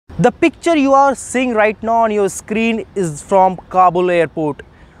The picture you are seeing right now on your screen is from Kabul airport,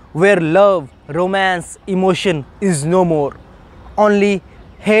 where love, romance, emotion is no more. Only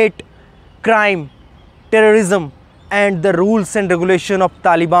hate, crime, terrorism and the rules and regulation of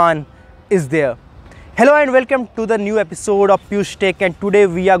Taliban is there. Hello and welcome to the new episode of Piyush Tech, and today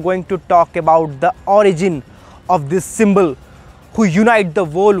we are going to talk about the origin of this symbol who unite the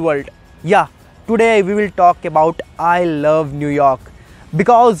whole world. Yeah, today we will talk about I Love New York,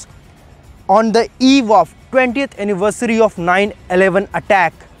 because on the eve of 20th anniversary of 9/11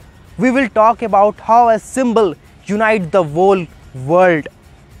 attack, we will talk about how a symbol unites the whole world.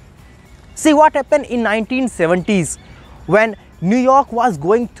 See what happened in 1970s when New York was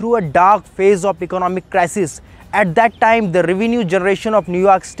going through a dark phase of economic crisis. At that time, the revenue generation of New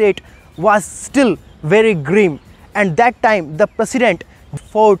York State was still very grim, and that time the president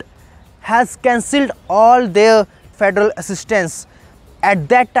Ford has cancelled all their federal assistance. At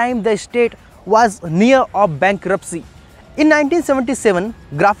that time, the state was near of bankruptcy. In 1977,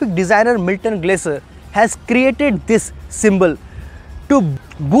 graphic designer Milton Glaser has created this symbol to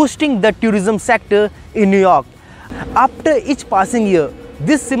boosting the tourism sector in New York. After each passing year,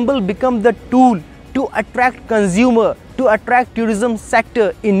 this symbol becomes the tool to attract consumer, to attract tourism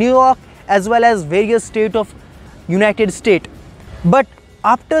sector in New York as well as various states of United States. But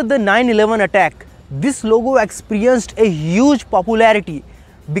after the 9/11 attack, this logo experienced a huge popularity,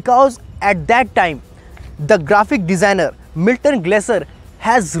 because at that time the graphic designer Milton Glaser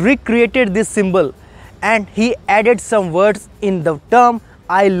has recreated this symbol, and he added some words in the term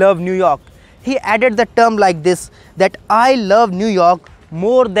I love New York. He added the term like this, that I love New York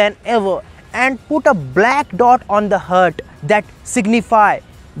more than ever, and put a black dot on the heart that signify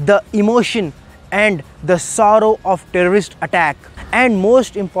the emotion and the sorrow of terrorist attack. And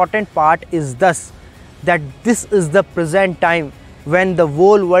most important part is thus that this is the present time when the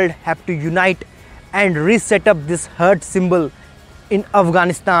whole world have to unite and reset up this heart symbol in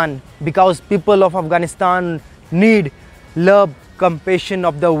Afghanistan, because people of Afghanistan need love, compassion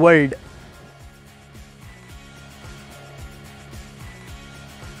of the world.